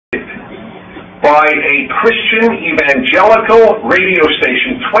by a Christian evangelical radio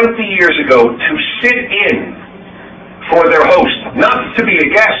station 20 years ago to sit in for their host, not to be a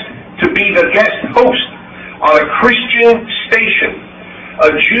guest, to be the guest host on a Christian station,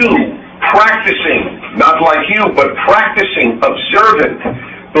 a Jew practicing, not like you, but practicing, observant,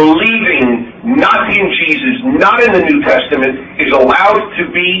 believing not in Jesus, not in the New Testament, is allowed to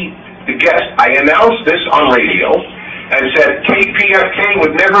be the guest. I announced this on radio and said KPFK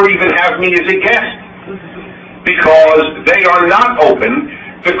would never even have me as a guest because they are not open.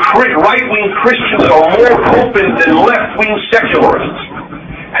 The right-wing Christians are more open than left-wing secularists.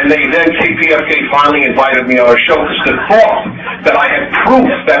 And KPFK finally invited me on a show because they thought that I had proof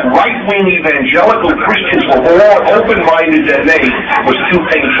that right-wing evangelical Christians were more open-minded than they was too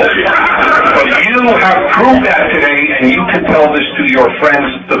painful. But you have proved that today, and you can tell this to your friends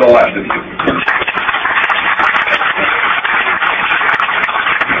to the left of you.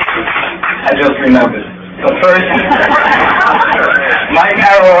 I just remembered. But first, my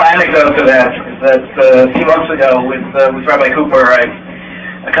parallel anecdote to that is that a few months ago with Rabbi Cooper, I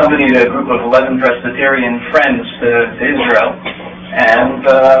accompanied a group of 11 Presbyterian friends to Israel, and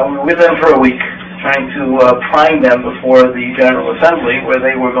we were with them for a week, trying to prime them before the General Assembly, where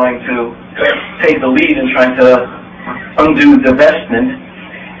they were going to take the lead in trying to undo divestment.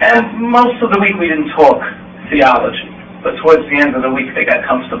 And most of the week we didn't talk theology. But towards the end of the week, they got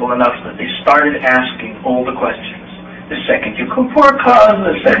comfortable enough that they started asking all the questions. The second you come for a cause,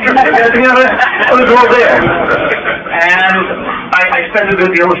 the second it was all there. And I spent a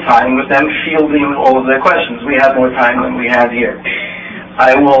good deal of time with them fielding all of their questions. We had more time than we had here.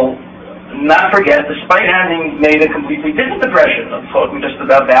 I will not forget, despite having made a completely different impression of talking just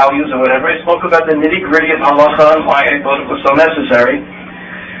about values or whatever, I spoke about the nitty-gritty of halacha and why I thought it was so necessary.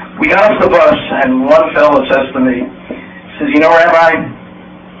 We got off the bus, and one fellow says to me, says, "You know, Rabbi,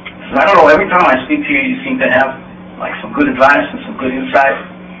 I don't know, every time I speak to you, you seem to have like some good advice and some good insight.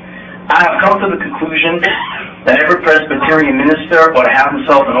 I have come to the conclusion that every Presbyterian minister ought to have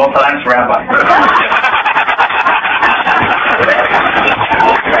himself an Orthodox rabbi."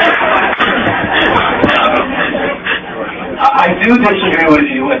 I do disagree with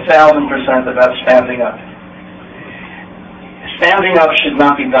you 1,000% about standing up. Standing up should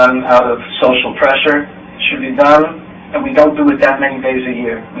not be done out of social pressure. It should be done, and we don't do it that many days a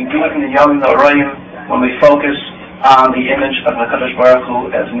year. We do it in the Yom Noraim when we focus on the image of HaKadosh Baruch Hu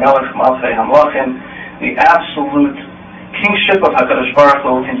as Melech Malchei HaMelachim, the absolute kingship of HaKadosh Baruch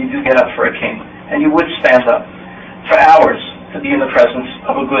Hu, and you do get up for a king. And you would stand up for hours to be in the presence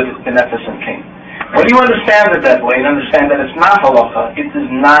of a good, beneficent king. When you understand it that way, and understand that it's not halacha, it is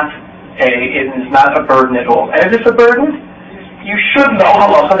not a burden at all. And if it's a burden, you should know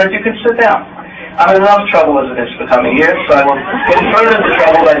halacha that you can sit down. I'm in enough trouble as it is for coming here, so I will get further into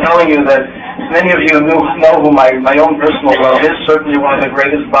trouble by telling you that many of you know who my own personal love is, certainly one of the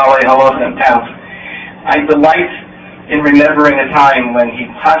greatest balei halacha in town. I delight in remembering a time when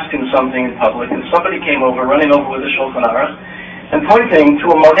he paskined something in public, and somebody came over, running over with a Shulchan Aruch, and pointing to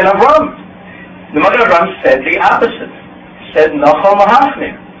a Magen Avram. The Magen Avram said the opposite. He said, Nachal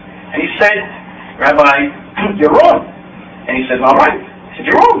Mahachmir. And he said, Rabbi, you're wrong. And he said, all right. He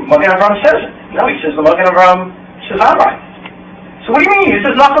said, you're wrong. Magen Avram says it. No, he says, the Magen Avram says, all right. So what do you mean? He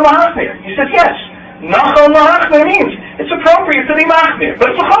says, Nachal Mahachmir. He says, yes. Nachal Mahachmir means it's appropriate to be Machmir,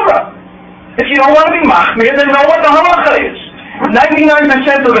 but it's a Chumrah. If you don't want to be Machmir, then know what the halacha is.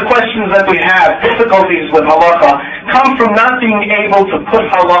 99% of the questions that we have, difficulties with halacha, come from not being able to put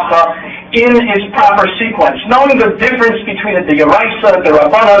halacha in its proper sequence, knowing the difference between a d'oraisa, the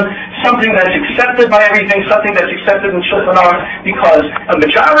rabbanon, something that's accepted by everything, something that's accepted in Shulchan Aruch, because a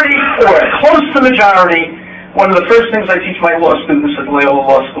majority, or a close to majority, one of the first things I teach my law students at Loyola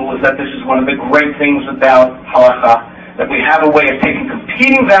Law School is that this is one of the great things about halacha, that we have a way of taking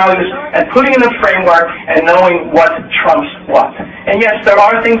competing values and putting in a framework and knowing what trumps what. And yes, there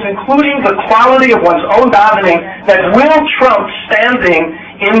are things, including the quality of one's own davening, that will trump standing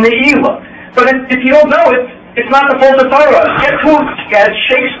in the Eilah. But if you don't know it, it's not the fault of Torah. As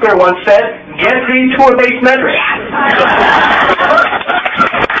Shakespeare once said, get thee to a base medrash.